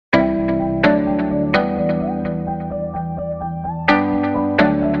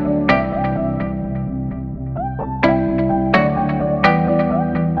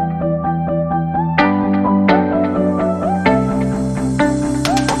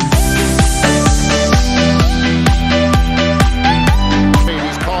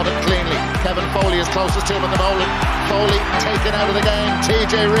taken out of the game.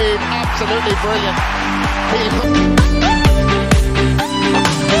 TJ Reid, absolutely brilliant.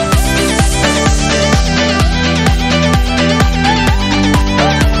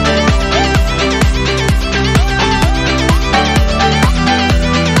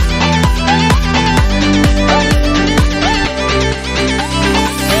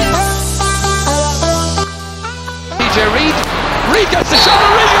 TJ Reid. Reid gets the shot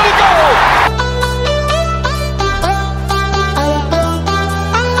and Reid going to go!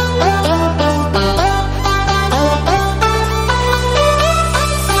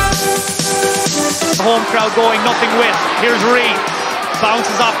 The home crowd going, nothing with. Here's Reid.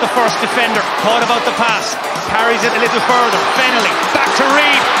 Bounces off the first defender. Thought about the pass. Carries it a little further. Fennelly. Back to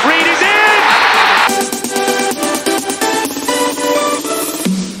Reid. Reid is in!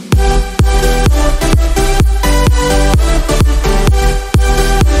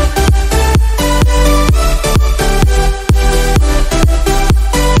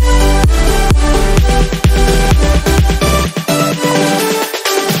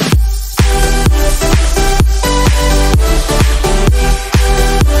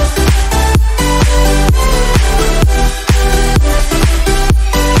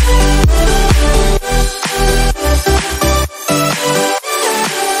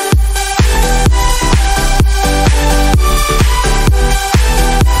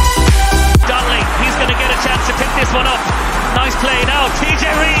 One up. Nice play now. TJ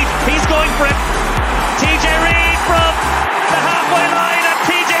Reid, he's going for it. TJ Reid from the halfway line, and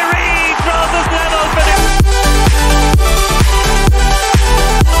TJ Reid draws us level for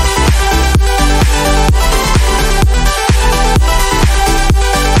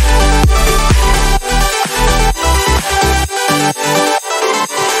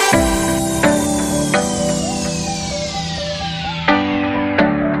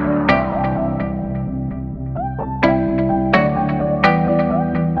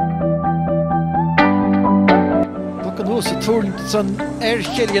Lucy Turlington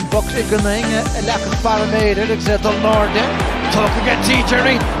Kilkenny and Ballyhale Shamrocks parameter except Norte talk again TJ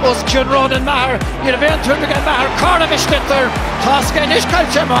Reid us can run and Maher you event to again Maher Carnamish Litter task and Ishkal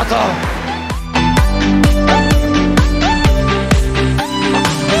Chamato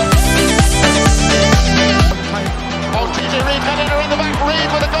TJ Reid got in around the back.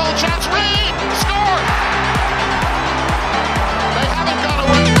 Reid with a goal chance. Reid scored. They haven't got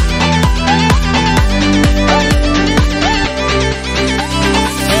away.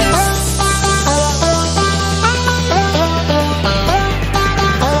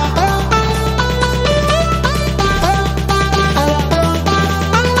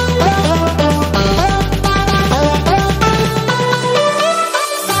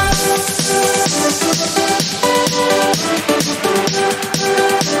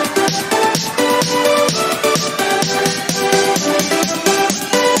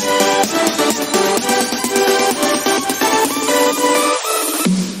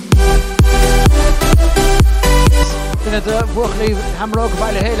 The Buckley Shamrocks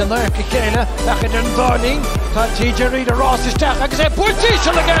Ballyhale Kilkenny back in the morning. TJ Reid a Ross is back. I can say put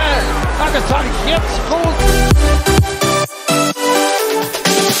T-shirt again. I can say hits goal.